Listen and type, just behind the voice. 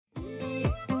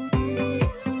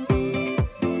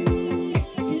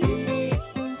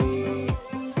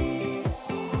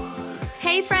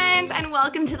and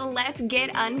welcome to the Let's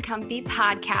Get Uncomfy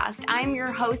podcast. I'm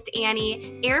your host,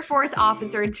 Annie, Air Force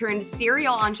officer turned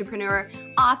serial entrepreneur,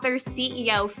 author,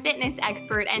 CEO, fitness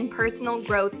expert, and personal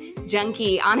growth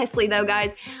junkie. Honestly, though,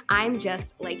 guys, I'm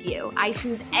just like you. I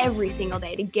choose every single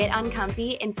day to get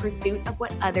uncomfy in pursuit of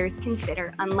what others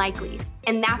consider unlikely.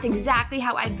 And that's exactly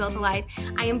how I've built a life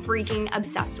I am freaking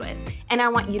obsessed with. And I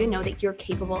want you to know that you're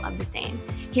capable of the same.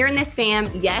 Here in this fam,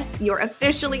 yes, you're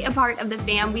officially a part of the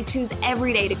fam. We choose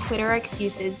every day to quit our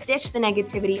excuses, ditch the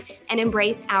negativity, and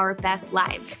embrace our best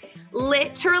lives.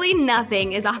 Literally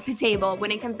nothing is off the table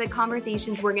when it comes to the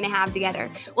conversations we're going to have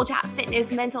together. We'll chat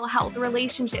fitness, mental health,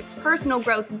 relationships, personal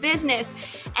growth, business,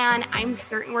 and I'm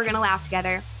certain we're going to laugh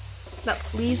together. But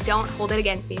please don't hold it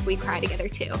against me if we cry together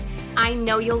too. I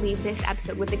know you'll leave this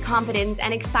episode with the confidence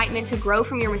and excitement to grow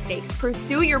from your mistakes,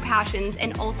 pursue your passions,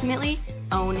 and ultimately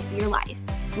own your life.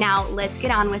 Now let's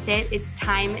get on with it. It's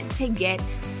time to get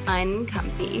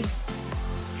uncomfy.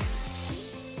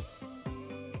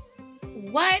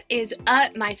 What is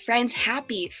up, my friends?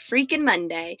 Happy freaking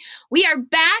Monday. We are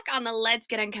back on the Let's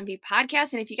Get Uncomfy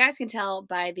podcast. And if you guys can tell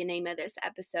by the name of this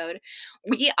episode,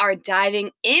 we are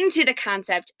diving into the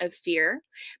concept of fear.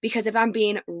 Because if I'm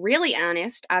being really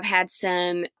honest, I've had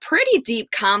some pretty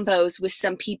deep combos with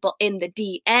some people in the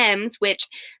DMs, which,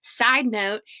 side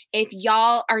note, if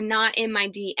y'all are not in my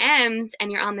DMs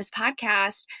and you're on this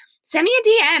podcast, send me a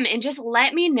DM and just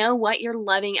let me know what you're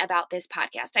loving about this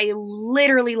podcast. I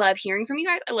literally love hearing from you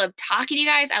guys. I love talking to you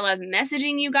guys. I love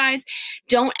messaging you guys.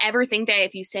 Don't ever think that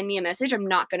if you send me a message, I'm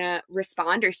not going to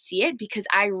respond or see it, because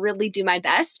I really do my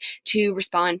best to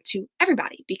respond to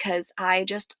everybody, because I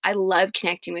love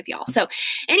connecting with y'all. So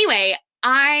anyway,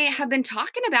 I have been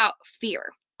talking about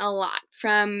fear a lot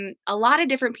from a lot of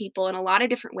different people in a lot of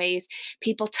different ways.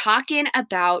 People talking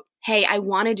about, hey, I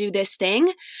want to do this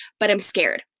thing, but I'm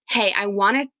scared. Hey, I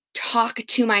want to talk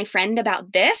to my friend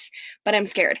about this, but I'm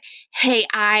scared. Hey,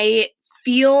 I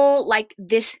feel like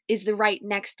this is the right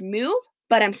next move,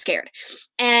 but I'm scared.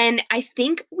 And I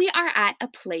think we are at a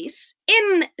place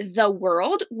in the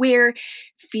world where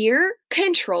fear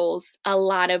controls a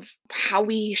lot of how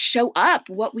we show up,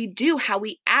 what we do, how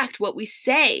we act, what we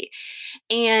say.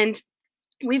 And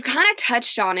we've kind of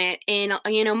touched on it in,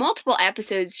 multiple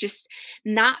episodes, just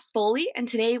not fully. And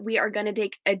today we are going to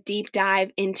take a deep dive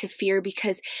into fear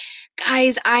because,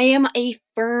 guys, I am a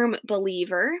firm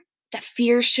believer that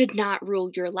fear should not rule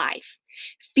your life.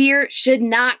 Fear should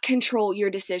not control your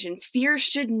decisions. Fear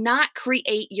should not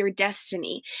create your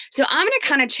destiny. So I'm going to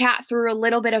kind of chat through a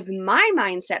little bit of my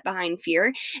mindset behind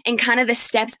fear and kind of the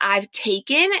steps I've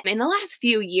taken in the last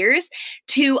few years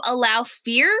to allow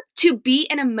fear to be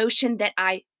an emotion that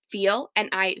I feel and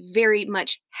I very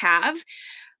much have,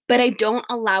 but I don't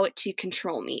allow it to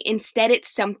control me. Instead,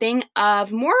 it's something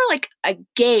of more like a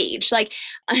gauge. Like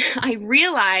I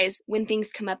realize when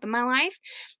things come up in my life,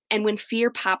 and when fear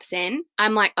pops in,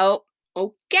 I'm like, oh,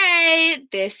 okay,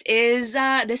 this is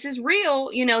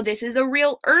real. This is a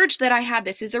real urge that I have.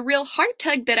 This is a real heart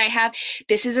tug that I have.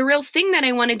 This is a real thing that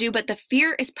I want to do, but the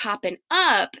fear is popping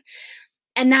up.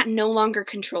 And that no longer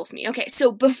controls me. Okay,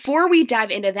 so before we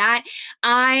dive into that,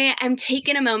 I am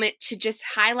taking a moment to just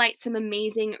highlight some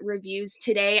amazing reviews.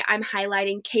 Today, I'm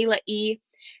highlighting Kayla E.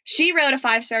 She wrote a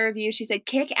 5-star review. She said,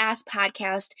 "Kick-ass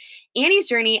podcast, Annie's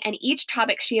journey and each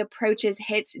topic she approaches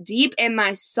hits deep in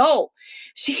my soul.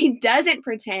 She doesn't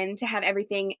pretend to have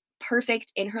everything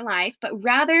perfect in her life, but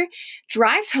rather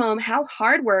drives home how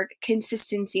hard work,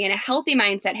 consistency, and a healthy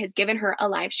mindset has given her a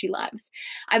life she loves.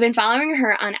 I've been following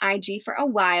her on IG for a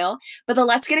while, but the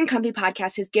Let's Get Uncomfy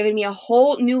podcast has given me a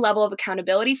whole new level of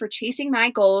accountability for chasing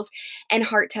my goals and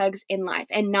heart tugs in life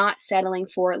and not settling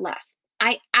for less.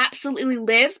 I absolutely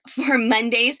live for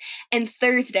Mondays and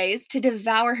Thursdays to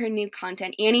devour her new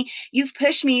content. Annie, you've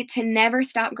pushed me to never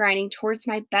stop grinding towards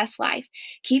my best life.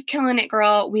 Keep killing it,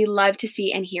 girl. We love to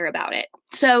see and hear about it."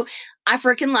 So I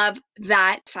freaking love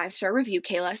that 5-star review,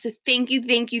 Kayla. So thank you,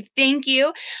 thank you, thank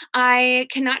you. I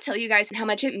cannot tell you guys how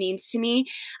much it means to me.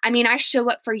 I mean, I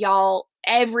show up for y'all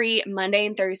every Monday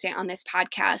and Thursday on this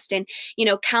podcast, and,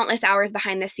 countless hours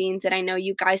behind the scenes that I know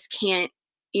you guys can't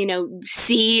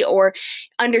see or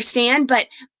understand, but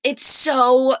it's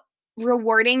so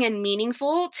rewarding and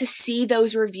meaningful to see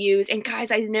those reviews. And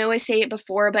guys, I know I say it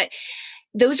before, but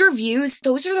those reviews,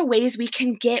 those are the ways we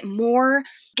can get more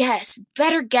guests,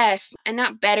 better guests, and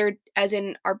not better as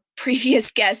in our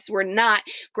previous guests were not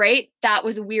great. That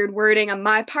was weird wording on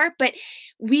my part, but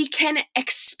we can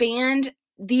expand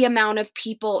the amount of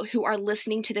people who are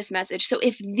listening to this message. So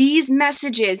if these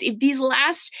messages, if these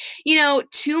last,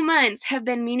 2 months have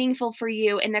been meaningful for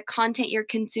you and the content you're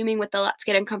consuming with the Let's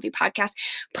Get Uncomfy podcast,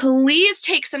 please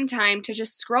take some time to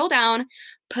just scroll down,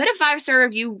 put a 5-star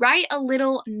review, write a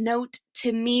little note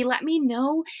to me. Let me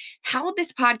know how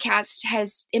this podcast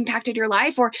has impacted your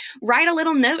life, or write a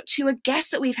little note to a guest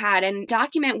that we've had and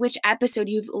document which episode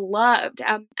you've loved.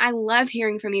 I love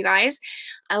hearing from you guys.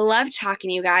 I love talking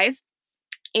to you guys,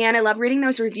 and I love reading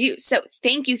those reviews. So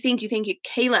thank you,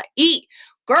 Kayla E.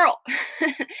 Girl.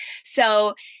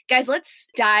 So guys, let's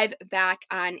dive back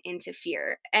on into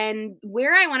fear. And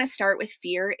where I want to start with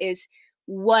fear is,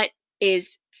 what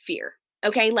is fear?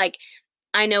 Okay, like,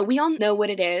 I know we all know what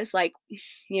it is, like,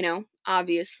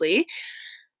 obviously,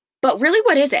 but really,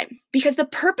 what is it? Because the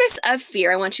purpose of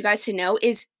fear, I want you guys to know,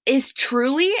 is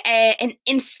truly an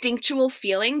instinctual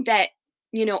feeling that,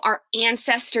 our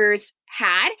ancestors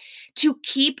had to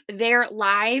keep their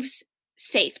lives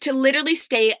safe, to literally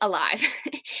stay alive.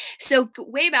 So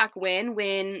way back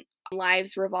when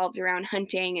lives revolved around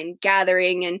hunting and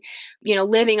gathering and,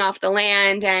 living off the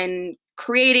land and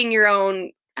creating your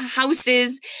own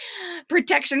houses,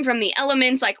 protection from the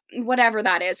elements, like whatever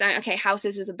that is. Okay,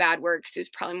 houses is a bad word because it was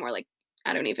probably more like,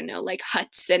 I don't even know, like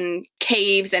huts and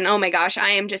caves. And oh my gosh,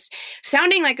 I am just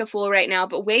sounding like a fool right now.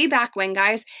 But way back when,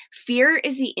 guys, fear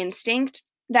is the instinct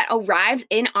that arrives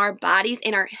in our bodies,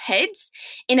 in our heads,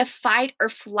 in a fight or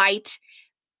flight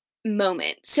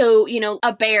moment. So,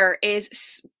 a bear is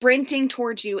sprinting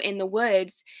towards you in the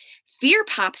woods. Fear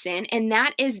pops in, and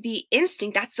that is the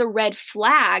instinct. That's the red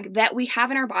flag that we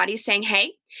have in our bodies saying,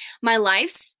 hey, my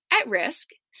life's at risk,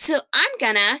 so I'm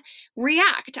gonna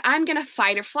react. I'm gonna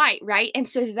fight or flight, right? And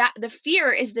so that the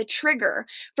fear is the trigger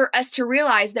for us to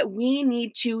realize that we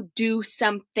need to do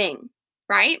something,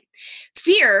 right?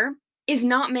 Fear is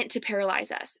not meant to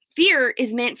paralyze us. Fear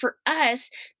is meant for us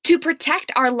to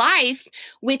protect our life,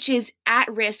 which is at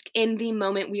risk in the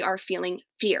moment we are feeling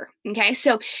fear. Okay,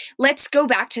 so let's go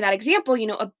back to that example.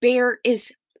 A bear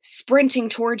is sprinting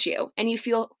towards you and you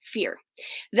feel fear.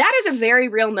 That is a very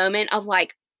real moment of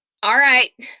like, all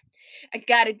right, I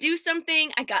gotta do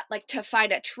something. I got to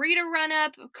find a tree to run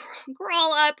up,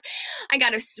 crawl up. I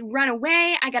gotta run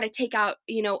away. I gotta take out,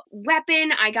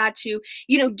 weapon. I got to,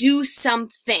 do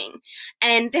something.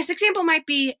 And this example might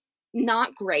be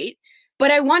not great,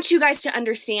 but I want you guys to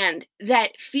understand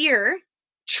that fear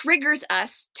triggers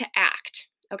us to act.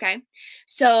 Okay.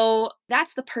 So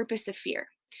that's the purpose of fear.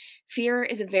 Fear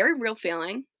is a very real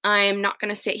feeling. I'm not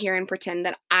going to sit here and pretend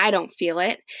that I don't feel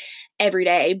it every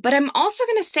day. But I'm also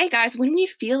going to say, guys, when we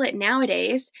feel it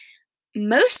nowadays,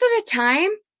 most of the time,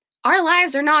 our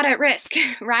lives are not at risk,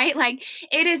 right? Like,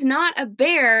 it is not a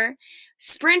bear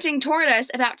sprinting toward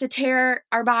us about to tear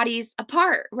our bodies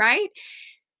apart, right?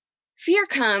 Fear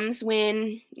comes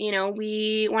when,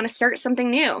 we want to start something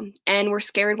new and we're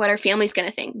scared what our family's going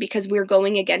to think because we're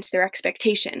going against their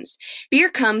expectations.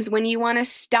 Fear comes when you want to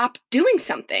stop doing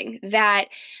something that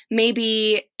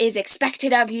maybe is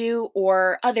expected of you,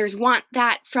 or others want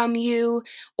that from you,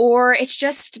 or it's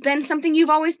just been something you've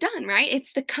always done, right?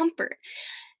 It's the comfort.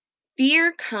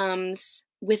 Fear comes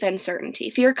with uncertainty.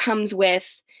 Fear comes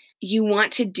with, you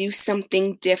want to do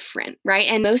something different, right?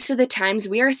 And most of the times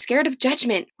we are scared of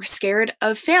judgment. We're scared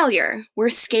of failure. We're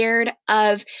scared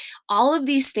of all of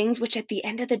these things, which at the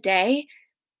end of the day,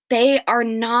 they are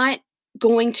not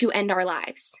going to end our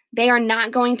lives. They are not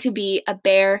going to be a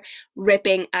bear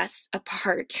ripping us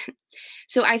apart.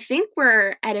 So I think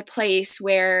we're at a place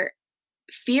where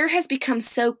fear has become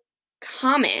so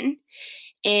common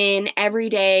in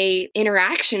everyday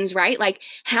interactions, right? Like,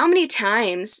 how many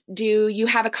times do you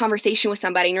have a conversation with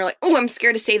somebody and you're like, oh, I'm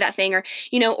scared to say that thing, or,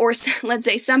 or let's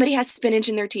say somebody has spinach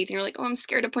in their teeth and you're like, oh, I'm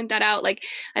scared to point that out. Like,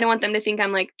 I don't want them to think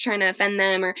I'm like trying to offend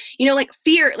them, or, like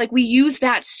fear, like we use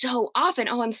that so often.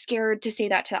 Oh, I'm scared to say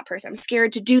that to that person. I'm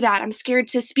scared to do that. I'm scared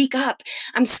to speak up.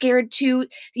 I'm scared to,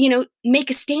 make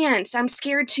a stance. I'm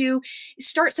scared to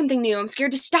start something new. I'm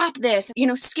scared to stop this,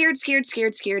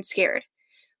 scared.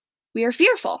 We are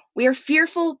fearful. We are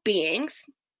fearful beings.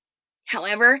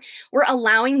 However, we're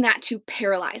allowing that to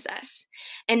paralyze us.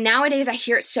 And nowadays I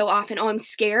hear it so often, oh, I'm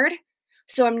scared,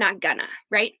 so I'm not gonna,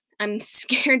 right? I'm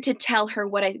scared to tell her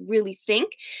what I really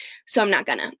think, so I'm not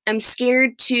gonna. I'm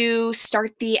scared to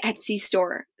start the Etsy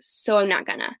store, so I'm not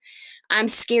gonna. I'm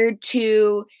scared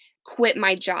to quit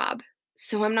my job,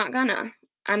 so I'm not gonna.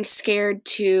 I'm scared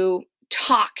to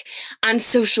talk on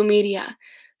social media,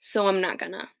 so I'm not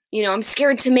gonna. I'm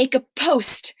scared to make a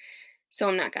post, so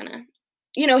I'm not gonna.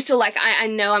 So like, I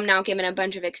know I'm now giving a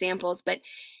bunch of examples, but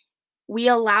we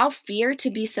allow fear to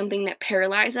be something that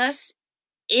paralyzes us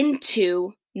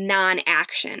into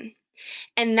non-action.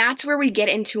 And that's where we get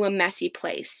into a messy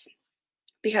place.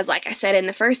 Because like I said in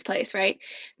the first place, right?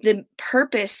 The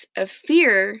purpose of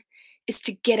fear is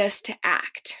to get us to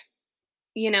act.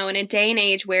 In a day and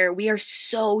age where we are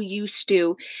so used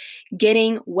to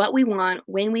getting what we want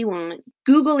when we want,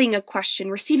 Googling a question,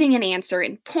 receiving an answer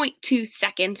in 0.2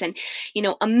 seconds, and,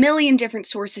 a million different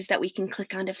sources that we can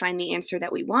click on to find the answer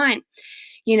that we want.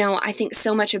 I think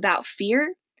so much about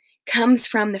fear comes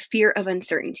from the fear of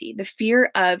uncertainty, the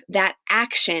fear of that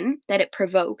action that it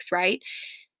provokes, right?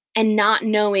 And not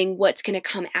knowing what's going to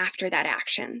come after that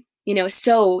action.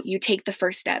 So you take the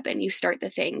first step and you start the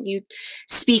thing. You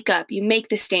speak up, you make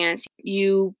the stance,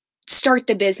 you start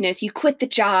the business, you quit the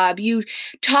job, you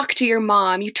talk to your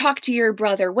mom, you talk to your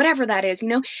brother, whatever that is,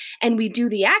 and we do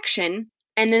the action.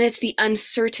 And then it's the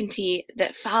uncertainty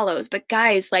that follows. But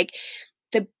guys, like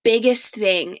the biggest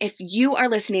thing, if you are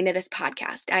listening to this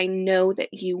podcast, I know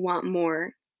that you want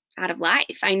more out of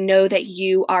life. I know that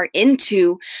you are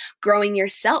into growing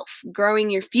yourself, growing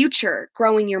your future,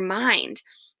 growing your mind.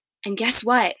 And guess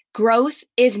what? Growth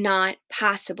is not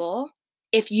possible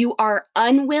if you are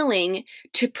unwilling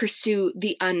to pursue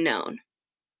the unknown.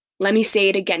 Let me say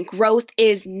it again. Growth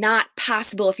is not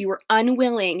possible if you are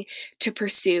unwilling to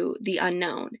pursue the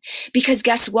unknown. Because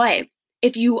guess what?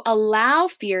 If you allow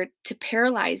fear to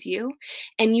paralyze you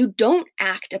and you don't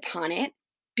act upon it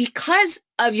because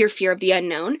of your fear of the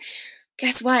unknown,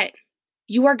 guess what?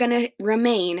 You are going to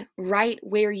remain right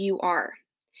where you are.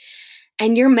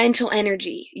 And your mental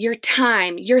energy, your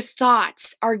time, your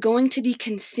thoughts are going to be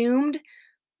consumed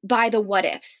by the what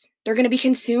ifs. They're going to be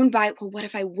consumed by, well, what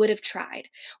if I would have tried?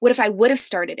 What if I would have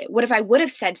started it? What if I would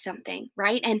have said something,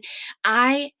 right? And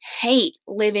I hate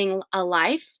living a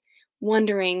life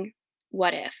wondering,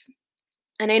 what if?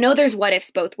 And I know there's what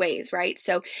ifs both ways, right?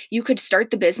 So you could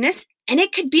start the business and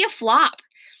it could be a flop.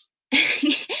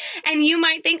 And you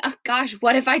might think, oh gosh,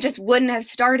 what if I just wouldn't have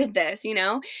started this?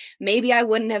 Maybe I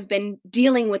wouldn't have been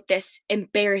dealing with this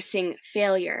embarrassing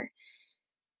failure.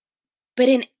 But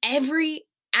in every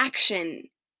action,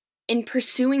 in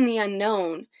pursuing the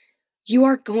unknown, you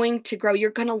are going to grow.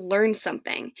 You're going to learn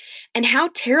something. And how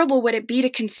terrible would it be to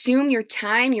consume your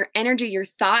time, your energy, your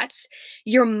thoughts,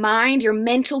 your mind, your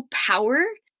mental power,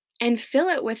 and fill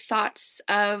it with thoughts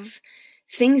of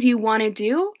things you want to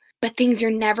do, but things you're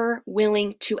never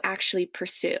willing to actually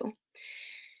pursue.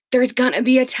 There's gonna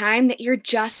be a time that you're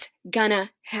just gonna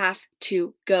have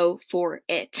to go for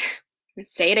it.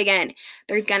 Let's say it again.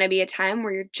 There's gonna be a time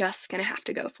where you're just gonna have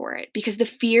to go for it because the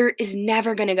fear is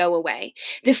never gonna go away.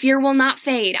 The fear will not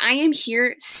fade. I am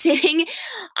here sitting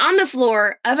on the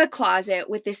floor of a closet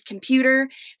with this computer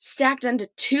stacked onto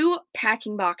 2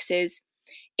 packing boxes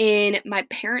in my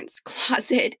parents'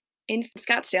 closet in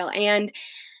Scottsdale. And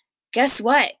guess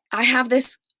what? I have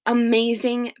this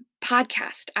amazing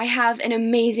podcast. I have an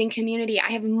amazing community.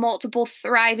 I have multiple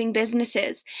thriving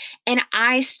businesses, and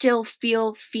I still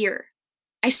feel fear.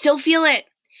 I still feel it.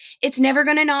 It's never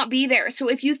going to not be there. So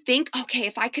if you think, okay,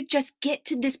 if I could just get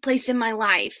to this place in my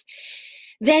life,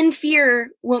 then fear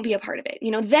won't be a part of it.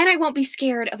 Then I won't be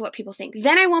scared of what people think.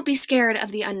 Then I won't be scared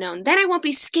of the unknown. Then I won't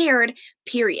be scared,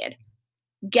 period.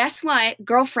 Guess what,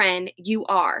 girlfriend? You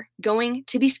are going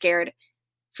to be scared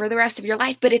for the rest of your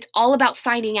life, but it's all about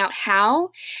finding out how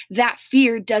that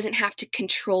fear doesn't have to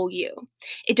control you.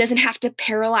 It doesn't have to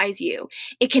paralyze you.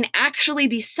 It can actually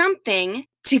be something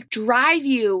to drive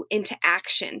you into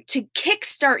action, to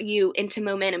kickstart you into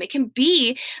momentum. It can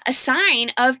be a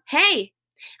sign of, hey,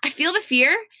 I feel the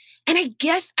fear, and I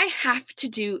guess I have to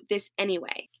do this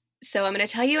anyway. So I'm going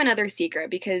to tell you another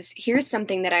secret because here's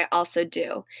something that I also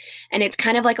do. And it's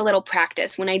kind of like a little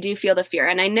practice when I do feel the fear.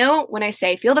 And I know when I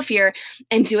say feel the fear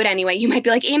and do it anyway, you might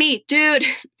be like, Annie, dude,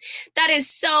 that is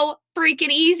so freaking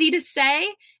easy to say.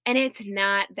 And it's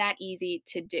not that easy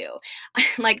to do.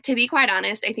 Like, to be quite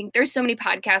honest, I think there's so many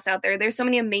podcasts out there. There's so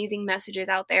many amazing messages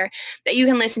out there that you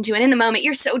can listen to. And in the moment,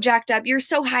 you're so jacked up. You're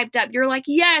so hyped up. You're like,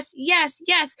 yes, yes,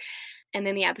 yes. And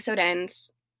then the episode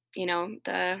ends.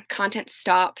 The content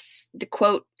stops, the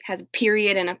quote has a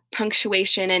period and a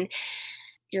punctuation, and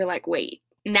you're like, wait,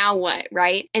 now what,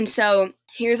 right? And so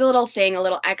here's a little thing, a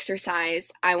little exercise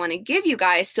I want to give you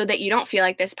guys so that you don't feel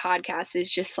like this podcast is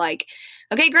just like,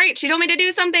 okay, great, she told me to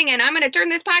do something and I'm going to turn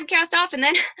this podcast off and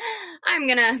then I'm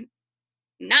going to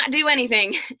not do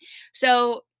anything.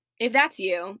 So if that's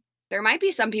you, there might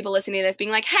be some people listening to this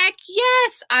being like, heck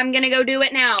yes, I'm going to go do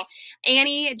it now.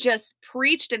 Annie just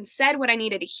preached and said what I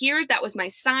needed to hear. That was my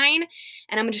sign,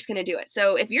 and I'm just going to do it.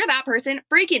 So if you're that person,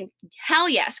 freaking hell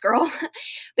yes, girl.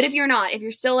 But if you're not, if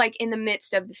you're still like in the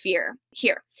midst of the fear,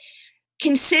 here,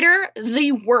 consider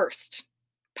the worst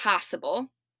possible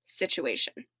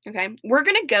situation. Okay. We're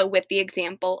going to go with the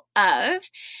example of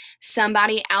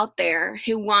somebody out there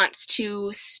who wants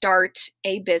to start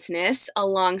a business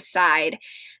alongside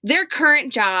their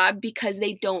current job because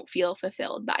they don't feel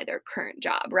fulfilled by their current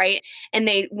job, right? And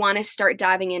they want to start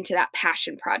diving into that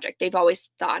passion project they've always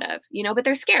thought of, but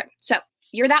they're scared. So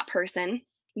you're that person.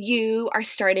 You are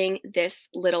starting this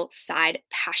little side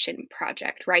passion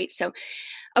project, right? So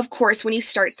of course, when you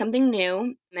start something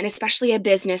new, and especially a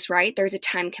business, right, there's a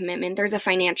time commitment, there's a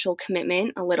financial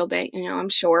commitment, a little bit, I'm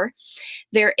sure.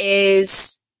 There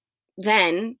is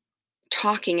then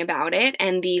talking about it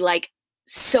and the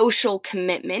social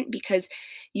commitment, because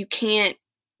you can't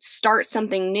start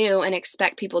something new and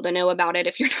expect people to know about it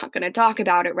if you're not going to talk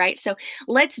about it, right? So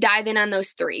let's dive in on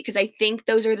those three, because I think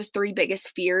those are the three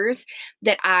biggest fears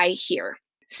that I hear.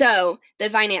 So the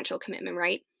financial commitment,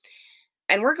 right?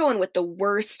 And we're going with the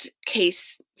worst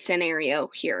case scenario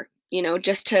here,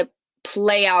 just to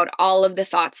play out all of the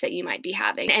thoughts that you might be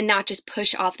having and not just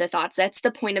push off the thoughts. That's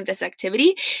the point of this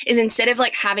activity, is instead of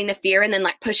having the fear and then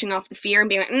pushing off the fear and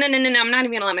being like, no, I'm not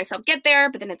even gonna let myself get there.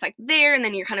 But then it's there, and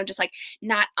then you're kind of just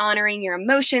not honoring your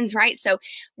emotions, right? So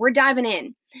we're diving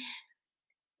in.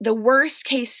 The worst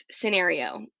case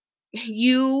scenario,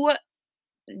 you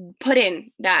put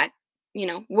in that,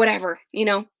 whatever,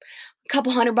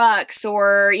 couple $100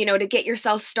 or, to get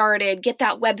yourself started, get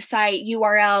that website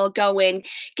URL going,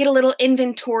 get a little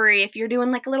inventory if you're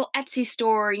doing a little Etsy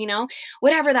store,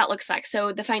 whatever that looks like.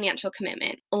 So the financial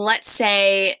commitment. Let's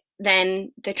say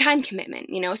then the time commitment,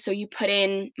 so you put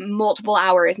in multiple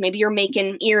hours. Maybe you're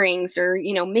making earrings or,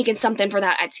 making something for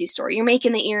that Etsy store. You're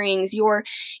making the earrings, you're,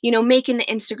 making the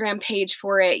Instagram page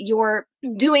for it. You're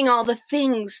doing all the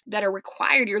things that are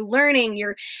required. You're learning,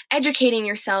 you're educating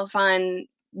yourself on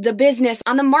the business,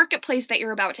 on the marketplace that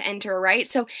you're about to enter, right?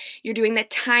 So you're doing the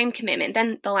time commitment.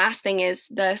 Then the last thing is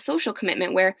the social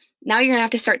commitment, where now you're gonna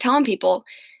have to start telling people,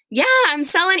 yeah, I'm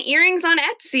selling earrings on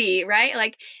Etsy,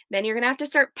 right? Then you're gonna have to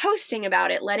start posting about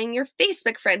it, letting your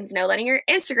Facebook friends know, letting your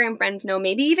Instagram friends know,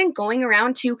 maybe even going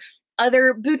around to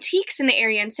other boutiques in the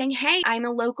area and saying, hey, I'm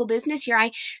a local business here.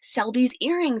 I sell these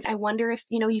earrings. I wonder if,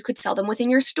 you could sell them within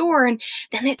your store. And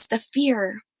then it's the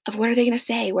fear of, what are they going to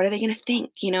say? What are they going to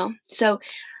think? So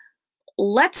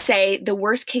let's say the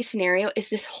worst case scenario is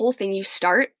this whole thing you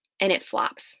start and it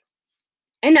flops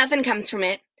and nothing comes from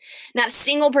it. Not a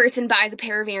single person buys a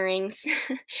pair of earrings.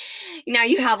 Now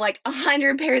you have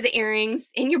 100 pairs of earrings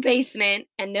in your basement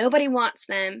and nobody wants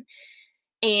them.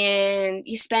 And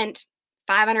you spent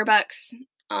 $500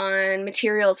 on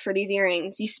materials for these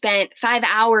earrings. You spent 5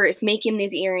 hours making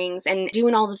these earrings and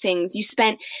doing all the things. You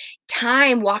spent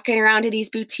time walking around to these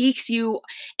boutiques. You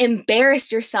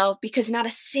embarrassed yourself because not a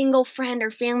single friend or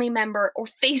family member or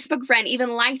Facebook friend even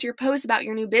liked your post about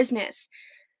your new business.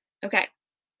 Okay,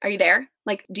 are you there?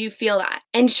 Do you feel that?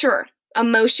 And sure,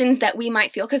 emotions that we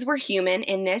might feel, because we're human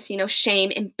in this,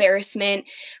 shame, embarrassment,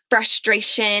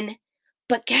 frustration.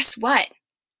 But guess what?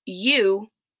 You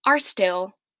are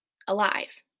still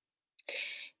alive.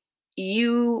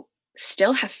 You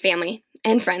still have family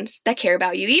and friends that care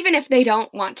about you, even if they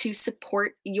don't want to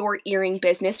support your earring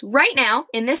business right now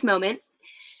in this moment.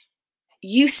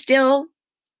 You still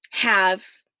have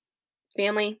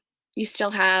family, you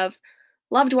still have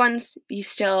loved ones, you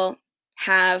still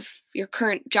have your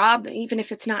current job, even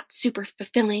if it's not super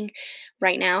fulfilling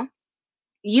right now.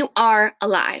 You are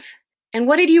alive. And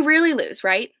what did you really lose,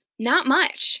 right? Not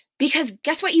much. Because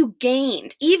guess what you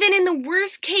gained? Even in the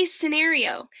worst case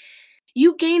scenario,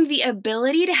 you gained the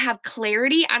ability to have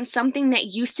clarity on something that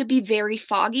used to be very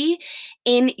foggy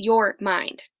in your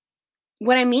mind.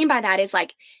 What I mean by that is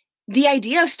the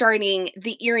idea of starting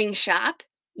the earring shop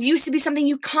used to be something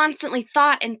you constantly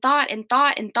thought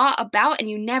about, and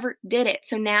you never did it.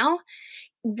 So now,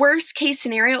 worst case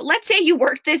scenario, let's say you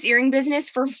worked this earring business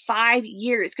for 5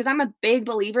 years, because I'm a big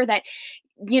believer that,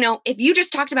 if you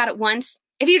just talked about it once,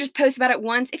 if you just post about it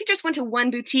once, if you just went to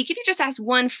one boutique, if you just asked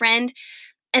one friend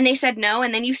and they said no,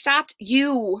 and then you stopped,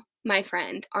 you, my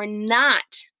friend, are not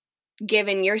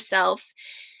giving yourself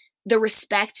the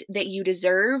respect that you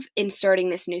deserve in starting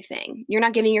this new thing. You're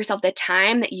not giving yourself the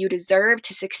time that you deserve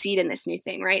to succeed in this new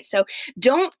thing, right? So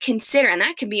don't consider, and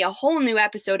that could be a whole new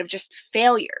episode of just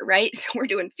failure, right? So we're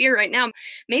doing fear right now.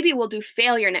 Maybe we'll do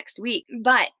failure next week.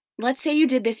 But let's say you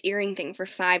did this earring thing for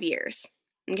 5 years,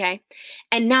 okay?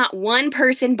 And not one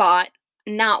person bought,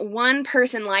 not one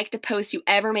person liked a post you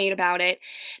ever made about it,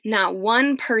 not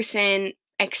one person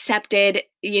accepted,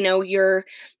 your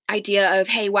idea of,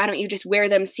 hey, why don't you just wear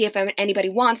them, see if anybody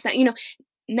wants them?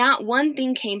 not one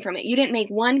thing came from it. You didn't make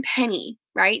one penny,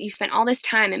 right? You spent all this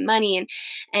time and money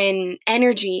and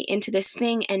energy into this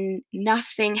thing and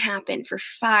nothing happened for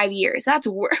 5 years. That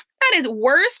is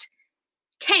worst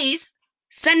case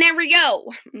scenario,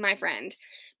 my friend,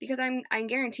 because I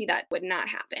guarantee that would not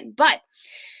happen. But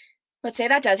let's say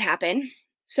that does happen.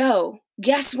 So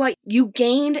guess what? You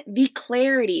gained the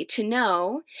clarity to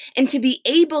know and to be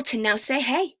able to now say,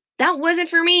 hey, that wasn't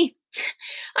for me.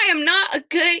 I am not a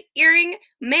good earring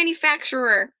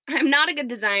manufacturer. I'm not a good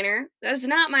designer. That's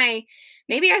not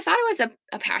maybe I thought it was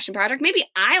a passion project. Maybe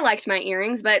I liked my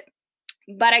earrings, but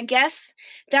I guess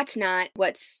that's not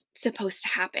what's supposed to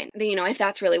happen. If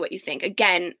that's really what you think.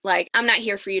 Again, like, I'm not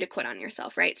here for you to quit on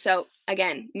yourself, right? So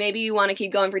again, maybe you want to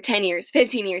keep going for 10 years,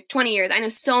 15 years, 20 years. I know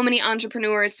so many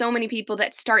entrepreneurs, so many people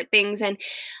that start things and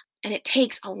it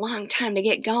takes a long time to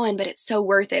get going, but it's so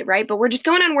worth it, right? But we're just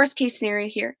going on worst case scenario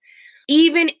here.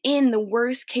 Even in the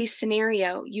worst case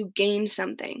scenario, you gain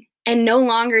something. And no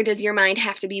longer does your mind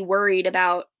have to be worried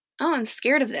about, oh, I'm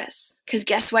scared of this. Because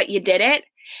guess what? You did it.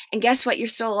 And guess what? You're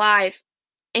still alive.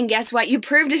 And guess what? You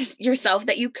proved to yourself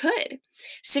that you could.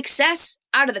 Success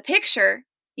out of the picture,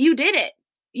 you did it.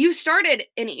 You started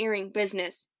an earring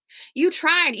business. You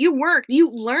tried, you worked, you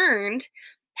learned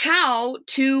how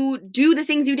to do the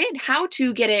things you did, how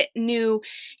to get a new,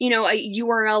 a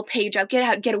URL page up, get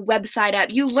a website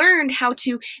up. You learned how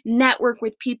to network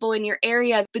with people in your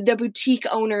area, the boutique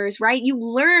owners, right? You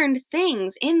learned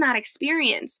things in that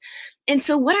experience. And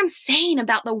so what I'm saying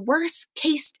about the worst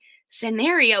case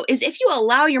scenario is if you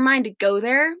allow your mind to go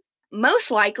there,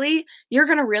 most likely you're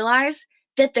going to realize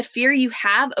that the fear you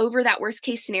have over that worst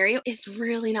case scenario is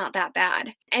really not that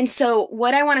bad. And so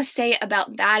what I want to say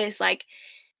about that is like,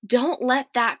 don't let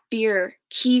that fear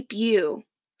keep you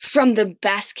from the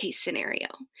best case scenario.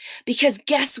 Because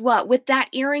guess what? With that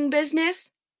earring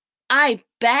business, I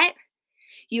bet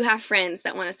you have friends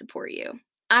that want to support you.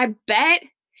 I bet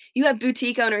you have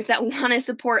boutique owners that want to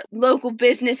support local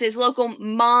businesses, local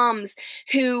moms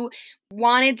who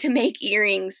wanted to make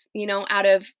earrings, out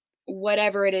of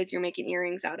whatever it is you're making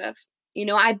earrings out of.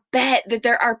 I bet that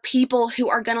there are people who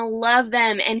are going to love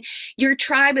them, and your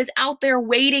tribe is out there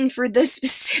waiting for the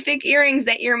specific earrings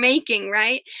that you're making,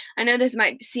 right? I know this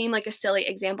might seem like a silly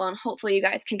example, and hopefully you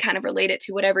guys can kind of relate it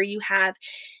to whatever you have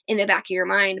in the back of your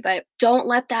mind, but don't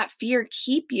let that fear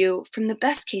keep you from the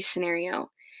best case scenario,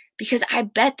 because I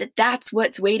bet that that's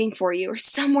what's waiting for you, or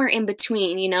somewhere in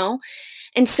between,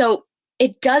 And so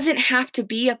it doesn't have to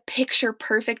be a picture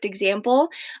perfect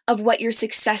example of what your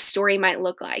success story might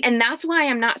look like. And that's why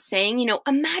I'm not saying,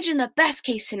 imagine the best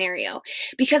case scenario,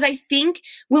 because I think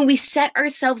when we set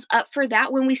ourselves up for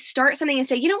that, when we start something and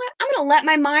say, you know what, I'm going to let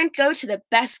my mind go to the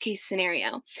best case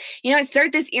scenario. I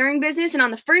start this earring business and on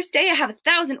the first day I have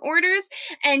 1,000 orders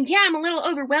and yeah, I'm a little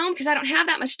overwhelmed because I don't have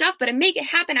that much stuff, but I make it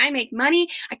happen. I make money.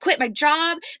 I quit my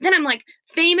job. Then I'm like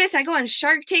famous. I go on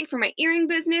Shark Tank for my earring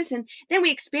business, and then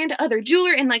we expand to other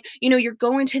jeweler, and you're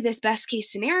going to this best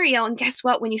case scenario. And guess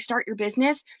what? When you start your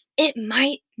business, it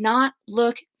might not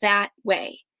look that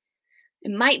way.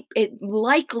 It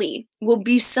likely will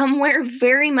be somewhere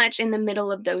very much in the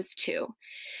middle of those two.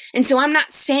 And so I'm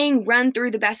not saying run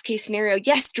through the best case scenario.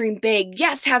 Yes, dream big.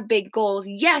 Yes, have big goals.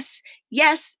 Yes,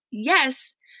 yes,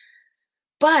 yes.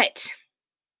 But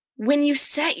when you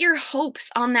set your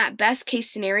hopes on that best case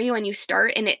scenario and you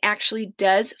start and it actually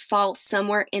does fall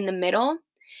somewhere in the middle,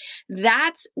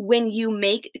 that's when you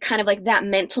make kind of like that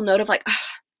mental note of like,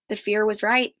 the fear was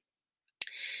right.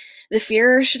 The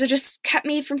fear should have just kept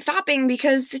me from stopping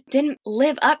because it didn't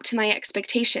live up to my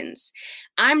expectations.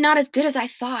 I'm not as good as I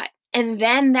thought. And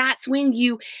then that's when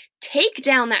you take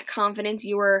down that confidence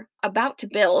you were about to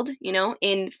build,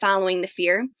 in following the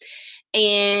fear,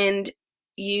 and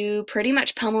you pretty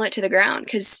much pummel it to the ground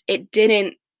because it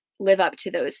didn't live up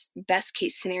to those best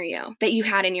case scenario that you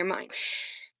had in your mind.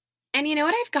 And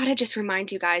what I've got to just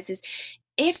remind you guys is,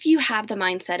 if you have the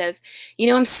mindset of,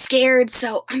 I'm scared,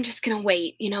 so I'm just going to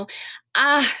wait,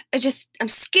 I'm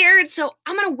scared, so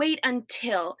I'm going to wait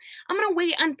until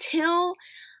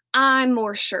I'm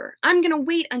more sure. I'm going to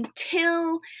wait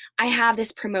until I have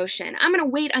this promotion. I'm going to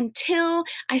wait until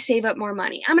I save up more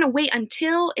money. I'm going to wait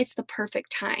until it's the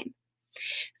perfect time.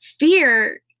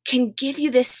 Fear can give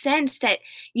you this sense that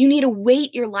you need to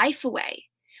wait your life away,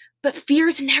 but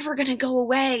fear's never going to go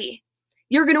away.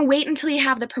 You're going to wait until you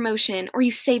have the promotion, or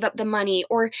you save up the money,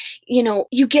 or,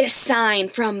 you get a sign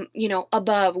from,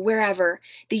 above, wherever,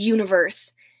 the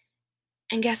universe.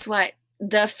 And guess what?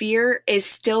 The fear is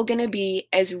still going to be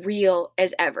as real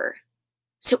as ever.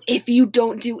 So if you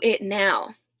don't do it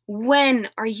now, when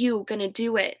are you going to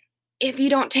do it? if you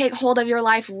don't take hold of your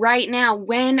life right now,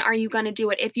 when are you going to do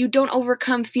it? If you don't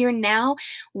overcome fear now,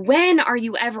 when are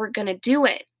you ever going to do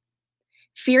it?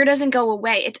 Fear doesn't go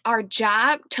away. It's our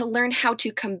job to learn how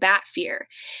to combat fear,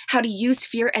 how to use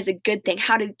fear as a good thing,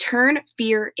 how to turn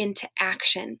fear into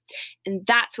action. And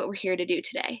that's what we're here to do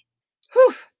today.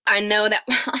 Whew. I know that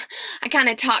I kind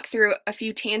of talked through a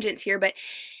few tangents here, but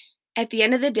at the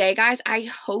end of the day, guys, I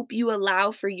hope you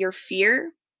allow for your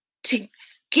fear to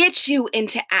get you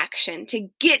into action, to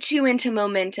get you into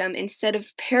momentum instead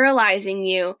of paralyzing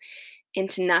you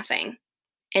into nothing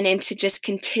and into just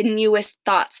continuous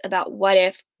thoughts about what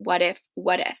if.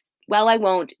 Well, I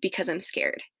won't because I'm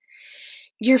scared.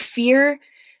 Your fear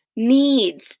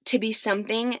needs to be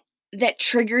something that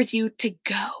triggers you to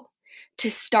go,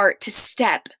 to start, to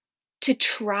step, to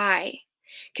try.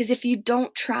 Because if you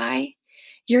don't try,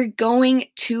 you're going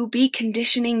to be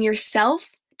conditioning yourself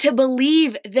to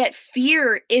believe that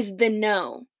fear is the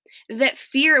no. That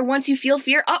fear, once you feel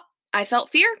fear, oh, I felt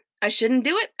fear. I shouldn't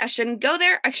do it. I shouldn't go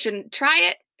there. I shouldn't try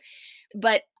it.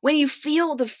 But when you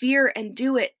feel the fear and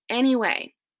do it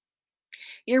anyway,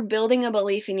 you're building a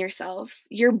belief in yourself.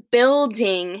 You're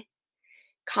building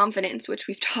confidence, which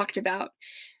we've talked about.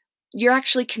 You're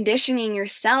actually conditioning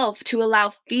yourself to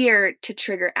allow fear to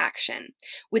trigger action,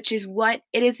 which is what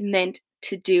it is meant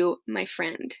to do, my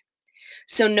friend.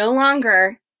 So no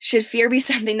longer should fear be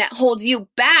something that holds you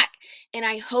back. And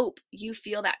I hope you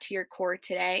feel that to your core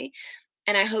today.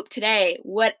 And I hope today,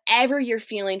 whatever you're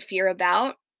feeling fear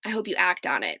about, I hope you act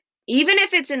on it. Even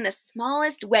if it's in the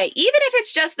smallest way, even if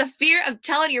it's just the fear of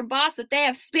telling your boss that they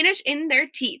have spinach in their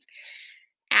teeth,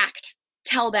 act,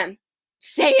 tell them,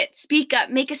 say it, speak up,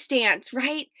 make a stance,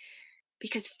 right?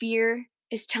 Because fear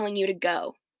is telling you to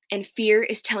go, and fear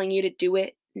is telling you to do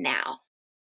it now.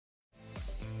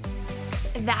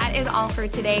 That is all for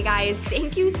today, guys.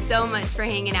 Thank you so much for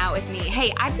hanging out with me.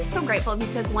 Hey, I'd be so grateful if you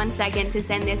took 1 second to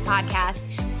send this podcast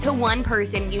to one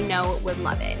person you know would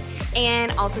love it.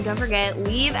 And also don't forget,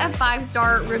 leave a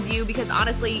 5-star review because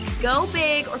honestly, go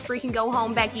big or freaking go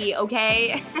home, Becky,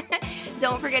 okay?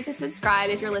 Don't forget to subscribe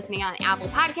if you're listening on Apple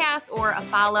Podcasts or a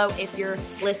follow if you're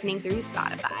listening through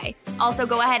Spotify. Also,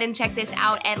 go ahead and check this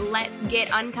out at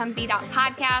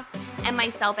letsgetuncomfy.podcast and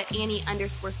myself at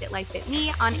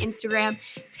Annie_FitLifeFitMe on Instagram.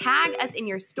 Tag us in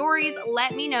your stories.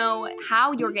 Let me know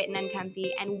how you're getting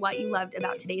uncomfy and what you loved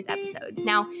about today's episodes.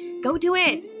 Now, go do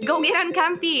it. Go get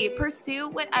uncomfy. Pursue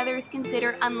what others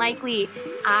consider unlikely.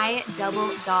 I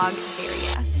double dog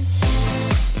dare ya.